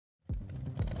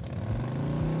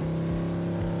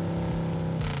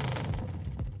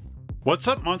What's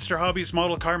up, Monster Hobbies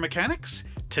model car mechanics?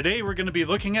 Today we're going to be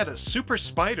looking at a Super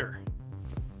Spyder.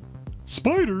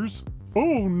 Spiders?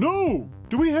 Oh no!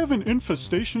 Do we have an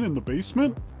infestation in the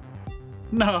basement?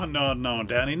 No,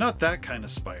 Danny, not that kind of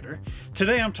spider.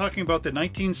 Today I'm talking about the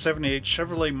 1978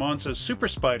 Chevrolet Monza Super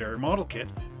Spyder model kit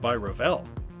by Revell.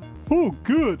 Oh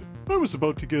good! I was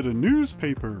about to get a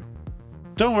newspaper.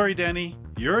 Don't worry, Danny,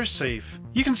 you're safe.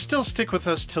 You can still stick with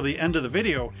us till the end of the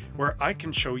video, where I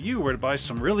can show you where to buy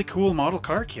some really cool model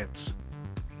car kits.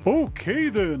 Okay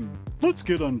then, let's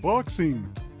get unboxing.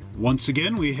 Once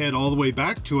again, we head all the way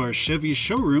back to our Chevy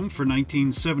showroom for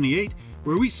 1978,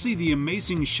 where we see the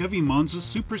amazing Chevy Monza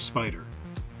Super Spyder.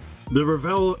 The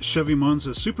Revell Chevy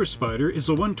Monza Super Spyder is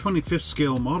a 1/25th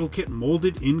scale model kit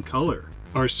molded in color.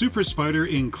 Our Super Spyder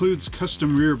includes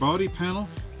custom rear body panel,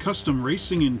 custom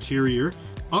racing interior,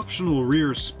 optional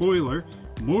rear spoiler,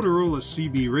 Motorola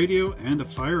CB radio, and a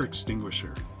fire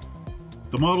extinguisher.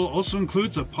 The model also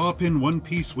includes a pop-in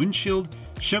one-piece windshield,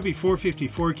 Chevy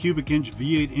 454 cubic inch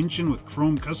V8 engine with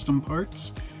chrome custom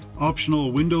parts,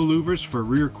 optional window louvers for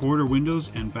rear quarter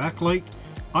windows and backlight,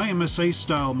 IMSA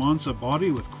style Monza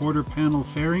body with quarter panel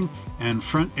fairing and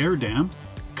front air dam,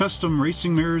 custom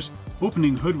racing mirrors,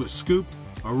 opening hood with scoop,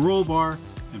 a roll bar,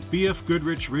 and BF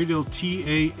Goodrich radial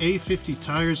TA A50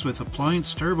 tires with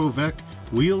appliance Turbo-Vec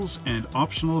wheels and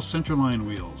optional centerline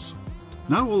wheels.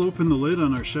 Now we'll open the lid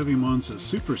on our Chevy Monza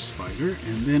Super Spyder,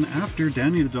 and then after,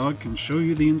 Danny the dog can show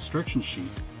you the instruction sheet.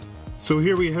 So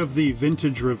here we have the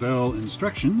vintage Revell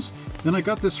instructions. Then I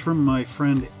got this from my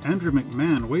friend Andrew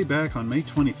McMahon way back on May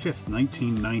 25th,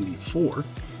 1994.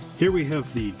 Here we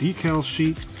have the decal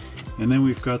sheet, and then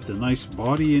we've got the nice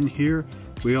body in here.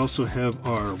 We also have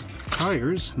our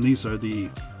tires, and these are the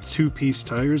two-piece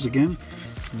tires again.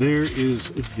 There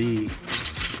is the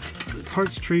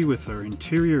parts tree with our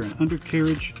interior and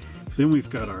undercarriage. Then we've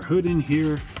got our hood in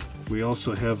here. We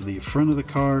also have the front of the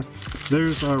car.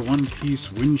 There's our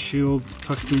one-piece windshield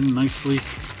tucked in nicely.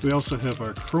 We also have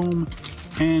our chrome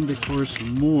and, of course,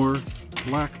 more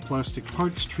black plastic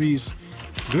parts trees.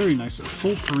 Very nice, a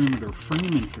full perimeter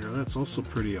frame in here. That's also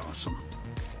pretty awesome.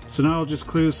 So now I'll just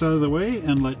clear this out of the way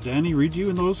and let Danny read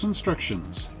you those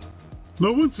instructions.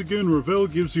 Now once again, Revell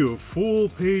gives you a full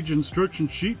page instruction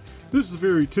sheet. This is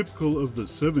very typical of the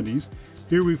 70s.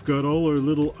 Here we've got all our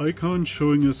little icons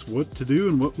showing us what to do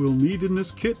and what we'll need in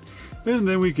this kit. And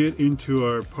then we get into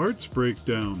our parts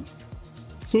breakdown.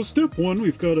 So step one,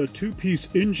 we've got a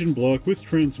two-piece engine block with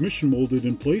transmission molded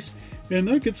in place, and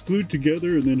that gets glued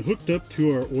together and then hooked up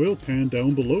to our oil pan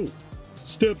down below.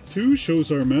 Step 2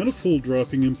 shows our manifold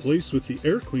dropping in place with the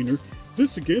air cleaner.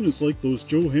 This again is like those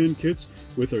Johan kits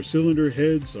with our cylinder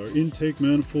heads, our intake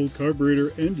manifold,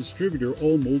 carburetor, and distributor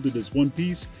all molded as one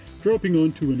piece, dropping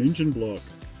onto an engine block.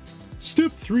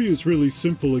 Step 3 is really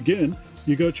simple again.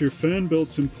 You got your fan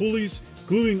belts and pulleys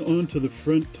gluing onto the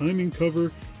front timing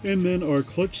cover, and then our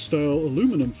clutch style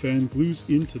aluminum fan glues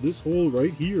into this hole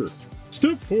right here.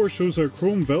 Step 4 shows our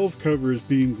chrome valve cover is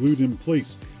being glued in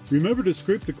place. Remember to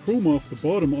scrape the chrome off the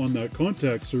bottom on that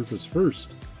contact surface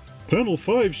first. Panel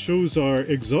 5 shows our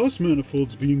exhaust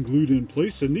manifolds being glued in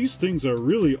place, and these things are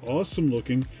really awesome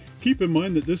looking. Keep in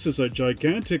mind that this is a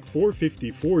gigantic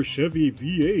 454 Chevy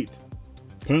V8.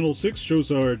 Panel 6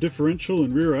 shows our differential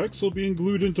and rear axle being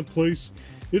glued into place.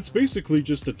 It's basically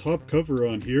just a top cover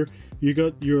on here. You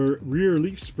got your rear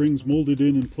leaf springs molded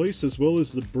in place, as well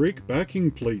as the brake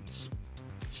backing plates.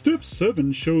 Step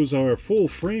 7 shows our full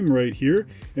frame right here,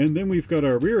 and then we've got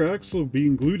our rear axle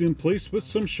being glued in place with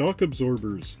some shock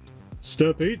absorbers.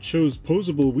 Step 8 shows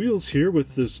posable wheels here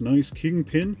with this nice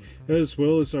kingpin, as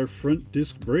well as our front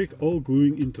disc brake all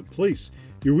gluing into place.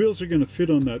 Your wheels are going to fit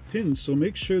on that pin, so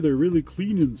make sure they're really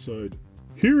clean inside.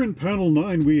 Here in panel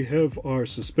 9 we have our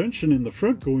suspension in the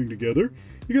front going together.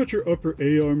 You got your upper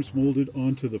A-arms molded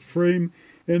onto the frame,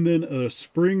 and then a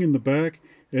spring in the back,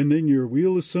 and then your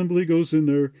wheel assembly goes in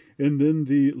there, and then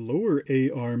the lower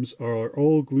A-arms are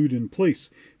all glued in place.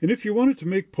 And if you wanted to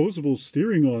make posable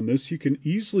steering on this, you can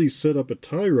easily set up a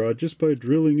tie rod just by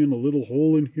drilling in a little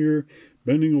hole in here,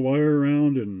 bending a wire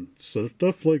around, and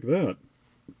stuff like that.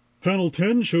 Panel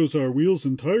 10 shows our wheels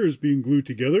and tires being glued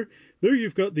together. There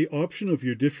you've got the option of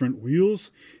your different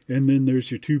wheels, and then there's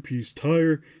your two-piece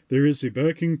tire. There is a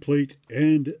backing plate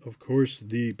and, of course,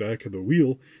 the back of the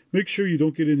wheel. Make sure you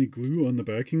don't get any glue on the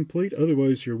backing plate,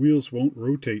 otherwise your wheels won't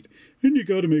rotate. And you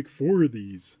got to make 4 of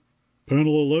these.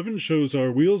 Panel 11 shows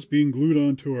our wheels being glued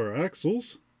onto our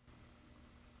axles.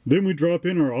 Then we drop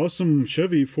in our awesome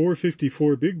Chevy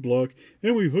 454 big block,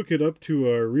 and we hook it up to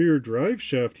our rear drive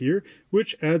shaft here,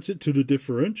 which adds it to the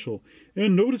differential.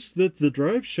 And notice that the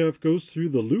drive shaft goes through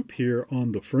the loop here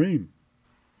on the frame.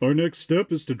 Our next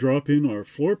step is to drop in our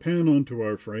floor pan onto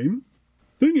our frame.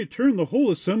 Then you turn the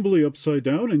whole assembly upside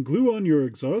down and glue on your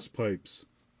exhaust pipes.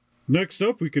 Next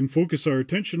up, we can focus our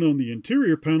attention on the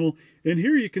interior panel, and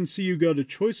here you can see you got a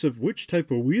choice of which type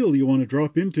of wheel you want to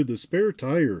drop into the spare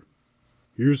tire.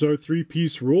 Here's our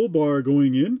 3-piece roll bar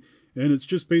going in, and it's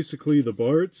just basically the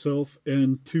bar itself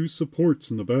and 2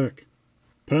 supports in the back.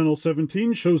 Panel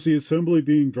 17 shows the assembly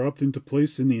being dropped into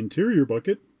place in the interior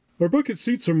bucket. Our bucket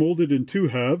seats are molded in 2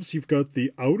 halves. You've got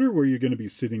the outer where you're going to be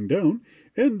sitting down,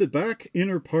 and the back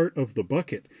inner part of the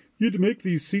bucket. You'd make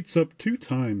these seats up 2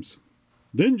 times.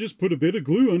 Then just put a bit of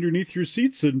glue underneath your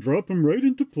seats and drop them right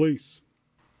into place.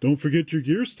 Don't forget your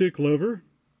gear stick lever.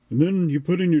 And then you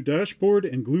put in your dashboard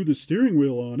and glue the steering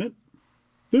wheel on it.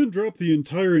 Then drop the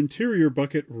entire interior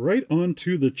bucket right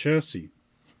onto the chassis.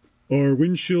 Our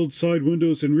windshield, side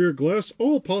windows, and rear glass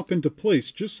all pop into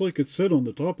place just like it said on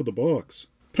the top of the box.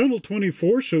 Panel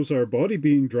 24 shows our body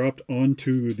being dropped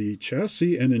onto the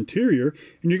chassis and interior,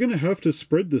 and you're going to have to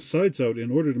spread the sides out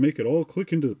in order to make it all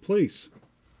click into place.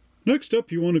 Next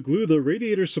up, you want to glue the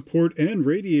radiator support and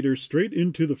radiator straight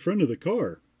into the front of the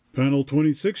car. Panel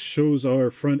 26 shows our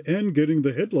front end getting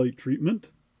the headlight treatment,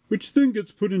 which then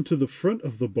gets put into the front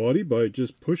of the body by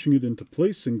just pushing it into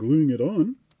place and gluing it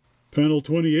on. Panel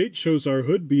 28 shows our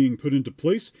hood being put into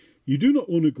place. You do not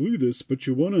want to glue this, but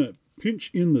you want to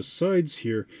pinch in the sides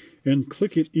here and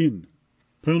click it in.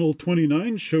 Panel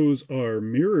 29 shows our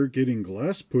mirror getting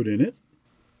glass put in it.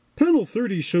 Panel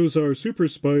 30 shows our Super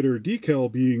Spyder decal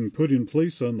being put in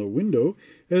place on the window,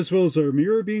 as well as our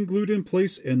mirror being glued in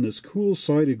place and this cool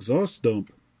side exhaust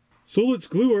dump. So let's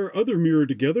glue our other mirror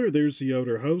together. There's the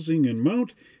outer housing and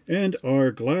mount, and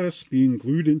our glass being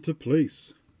glued into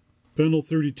place. Panel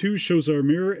 32 shows our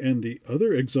mirror and the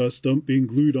other exhaust dump being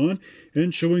glued on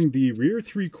and showing the rear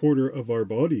 3/4 of our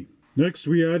body. Next,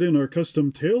 we add in our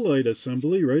custom taillight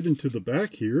assembly right into the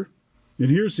back here. And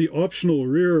here's the optional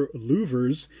rear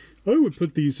louvers. I would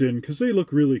put these in because they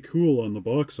look really cool on the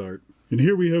box art. And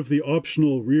here we have the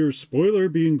optional rear spoiler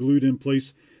being glued in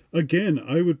place. Again,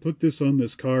 I would put this on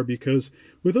this car because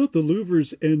without the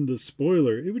louvers and the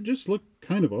spoiler, it would just look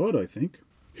kind of odd, I think.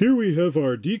 Here we have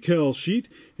our decal sheet,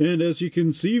 and as you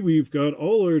can see, we've got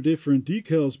all our different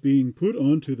decals being put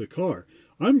onto the car.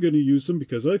 I'm going to use them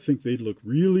because I think they'd look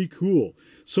really cool.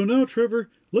 So now, Trevor,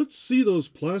 let's see those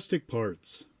plastic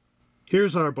parts.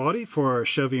 Here's our body for our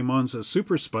Chevy Monza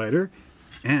Super Spyder,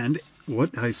 and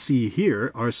what I see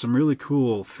here are some really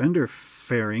cool fender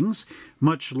fairings,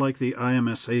 much like the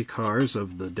IMSA cars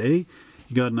of the day.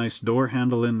 You got a nice door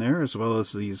handle in there, as well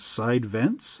as these side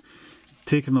vents.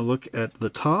 Taking a look at the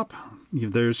top,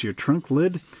 there's your trunk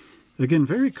lid. Again,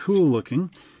 very cool looking.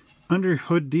 Under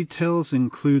hood details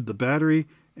include the battery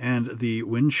and the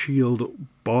windshield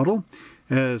bottle,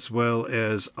 as well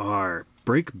as our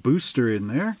brake booster in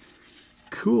there.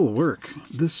 Cool work.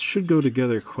 This should go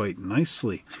together quite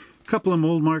nicely. A couple of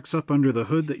mold marks up under the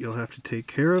hood that you'll have to take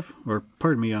care of, or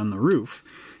pardon me, on the roof.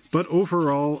 But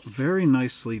overall, very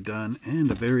nicely done and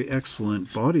a very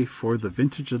excellent body for the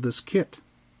vintage of this kit.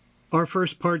 Our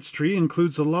first parts tree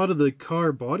includes a lot of the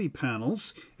car body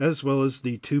panels, as well as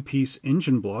the 2-piece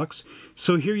engine blocks.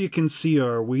 So here you can see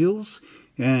our wheels,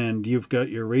 and you've got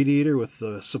your radiator with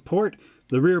the support,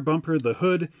 the rear bumper, the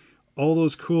hood, all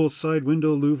those cool side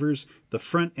window louvers, the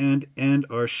front end, and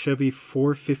our Chevy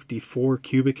 454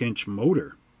 cubic inch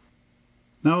motor.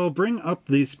 Now I'll bring up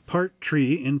this part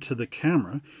tree into the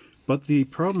camera, but the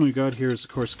problem we got here is,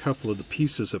 of course, a couple of the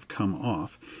pieces have come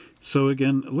off. So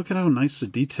again, look at how nice the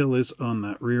detail is on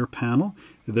that rear panel.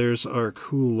 There's our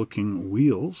cool looking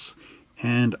wheels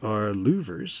and our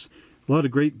louvers. A lot of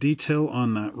great detail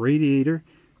on that radiator.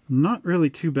 Not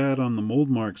really too bad on the mold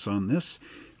marks on this.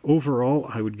 Overall,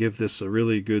 I would give this a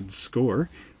really good score.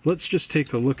 Let's just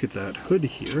take a look at that hood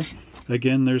here.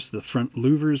 Again, there's the front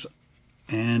louvers,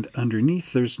 and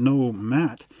underneath there's no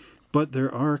mat, but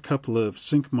there are a couple of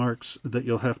sink marks that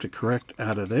you'll have to correct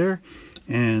out of there.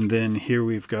 And then here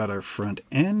we've got our front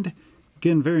end.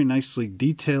 Again, very nicely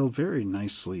detailed, very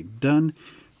nicely done.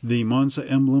 The Monza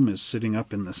emblem is sitting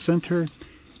up in the center.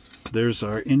 There's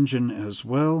our engine as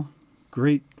well.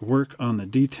 Great work on the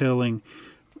detailing.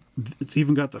 It's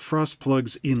even got the frost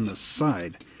plugs in the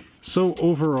side. So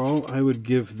overall, I would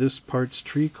give this parts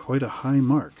tree quite a high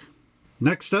mark.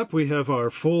 Next up, we have our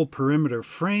full perimeter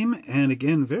frame, and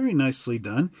again, very nicely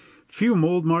done. Few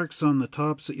mold marks on the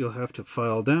tops that you'll have to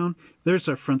file down. There's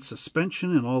our front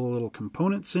suspension and all the little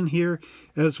components in here,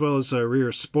 as well as our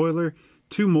rear spoiler.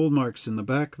 2 mold marks in the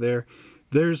back there.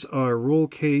 There's our roll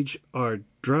cage, our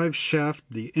drive shaft,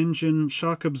 the engine,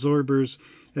 shock absorbers,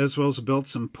 as well as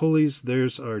belts and pulleys.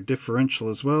 There's our differential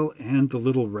as well, and the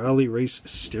little rally race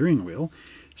steering wheel.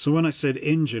 So when I said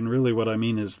engine, really what I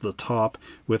mean is the top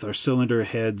with our cylinder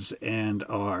heads and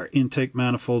our intake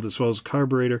manifold, as well as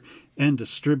carburetor and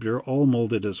distributor, all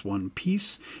molded as one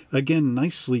piece. Again,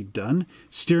 nicely done.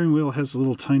 Steering wheel has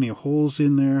little tiny holes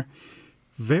in there.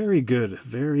 Very good,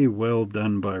 very well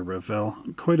done by Revell.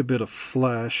 Quite a bit of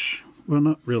flash. Well,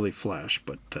 not really flash,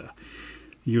 but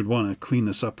you'd want to clean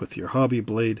this up with your hobby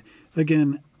blade.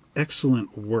 Again,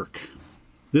 excellent work.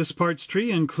 This parts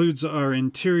tree includes our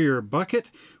interior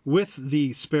bucket with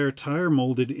the spare tire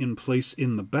molded in place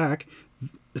in the back.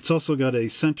 It's also got a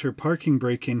center parking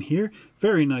brake in here.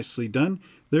 Very nicely done.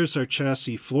 There's our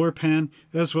chassis floor pan,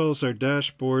 as well as our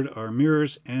dashboard, our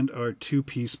mirrors, and our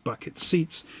two-piece bucket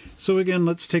seats. So again,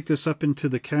 let's take this up into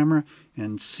the camera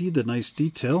and see the nice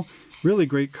detail. Really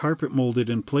great carpet molded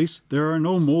in place. There are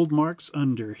no mold marks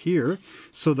under here,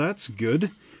 so that's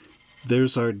good.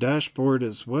 There's our dashboard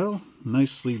as well,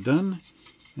 nicely done.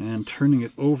 And turning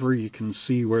it over, you can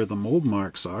see where the mold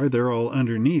marks are. They're all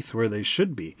underneath where they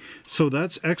should be. So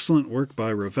that's excellent work by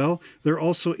Revell. They're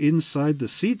also inside the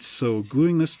seats, so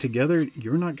gluing this together,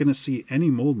 you're not going to see any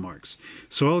mold marks.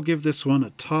 So I'll give this one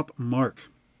a top mark.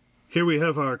 Here we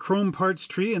have our chrome parts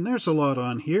tree, and there's a lot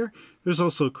on here. There's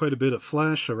also quite a bit of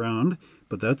flash around,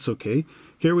 but that's okay.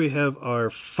 Here we have our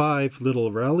 5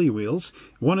 little rally wheels.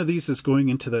 One of these is going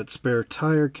into that spare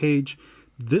tire cage.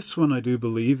 This one, I do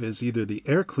believe, is either the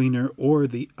air cleaner or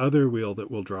the other wheel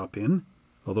that will drop in,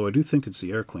 although I do think it's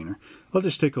the air cleaner. I'll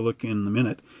just take a look in a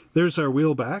minute. There's our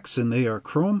wheel backs, and they are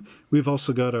chrome. We've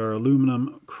also got our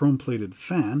aluminum chrome-plated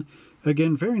fan.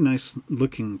 Again, very nice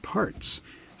looking parts.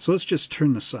 So let's just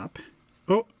turn this up.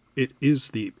 Oh, it is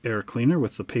the air cleaner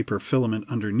with the paper filament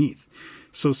underneath.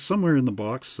 So somewhere in the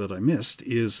box that I missed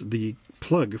is the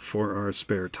plug for our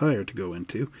spare tire to go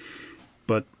into.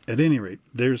 But at any rate,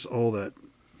 there's all that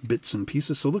bits and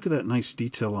pieces. So look at that nice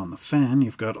detail on the fan.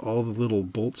 You've got all the little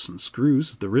bolts and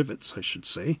screws, the rivets, I should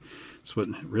say. That's what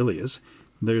it really is.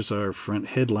 There's our front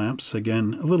headlamps.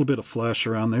 Again, a little bit of flash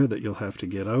around there that you'll have to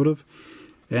get out of.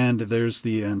 And there's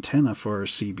the antenna for our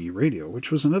CB radio,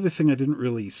 which was another thing I didn't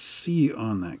really see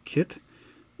on that kit.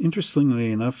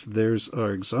 Interestingly enough, there's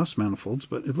our exhaust manifolds,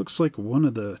 but it looks like one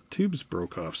of the tubes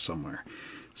broke off somewhere.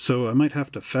 So I might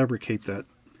have to fabricate that.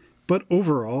 But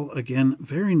overall, again,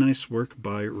 very nice work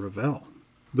by Revell.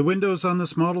 The windows on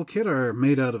this model kit are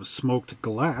made out of smoked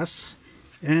glass,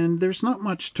 and there's not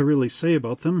much to really say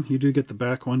about them. You do get the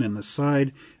back one and the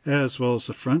side, as well as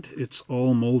the front. It's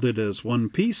all molded as one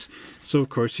piece, so of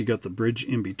course you got the bridge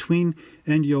in between,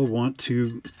 and you'll want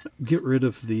to get rid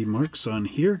of the marks on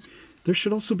here. There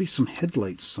should also be some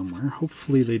headlights somewhere.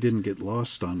 Hopefully they didn't get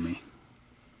lost on me.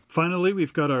 Finally,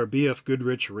 we've got our BF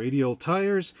Goodrich radial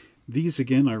tires. These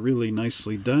again are really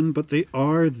nicely done, but they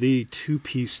are the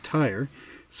two-piece tire,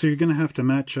 so you're going to have to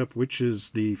match up which is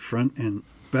the front and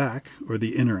back, or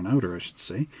the inner and outer I should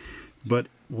say. But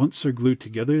once they're glued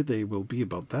together, they will be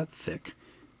about that thick.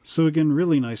 So again,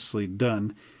 really nicely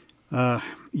done.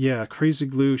 Yeah, Crazy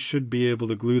Glue should be able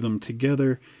to glue them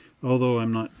together, although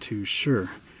I'm not too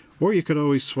sure. Or you could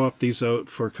always swap these out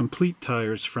for complete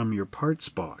tires from your parts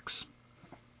box.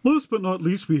 Last but not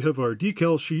least, we have our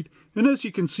decal sheet, and as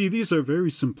you can see, these are very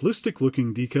simplistic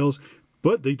looking decals,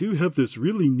 but they do have this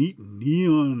really neat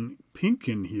neon pink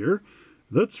in here.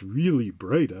 That's really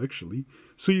bright, actually.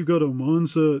 So you've got a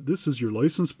Monza, this is your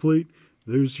license plate,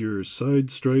 there's your side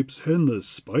stripes and the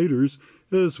spiders,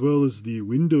 as well as the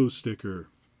window sticker.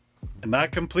 And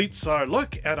that completes our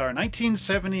look at our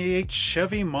 1978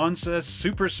 Chevy Monza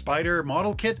Super Spyder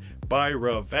model kit by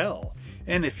Revell.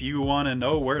 And if you want to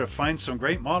know where to find some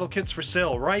great model kits for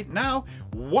sale right now,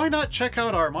 why not check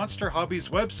out our Monster Hobbies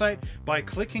website by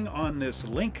clicking on this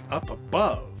link up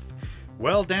above.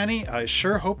 Well, Danny, I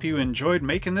sure hope you enjoyed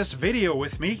making this video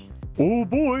with me. Oh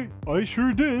boy, I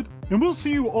sure did. And we'll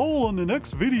see you all on the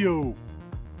next video.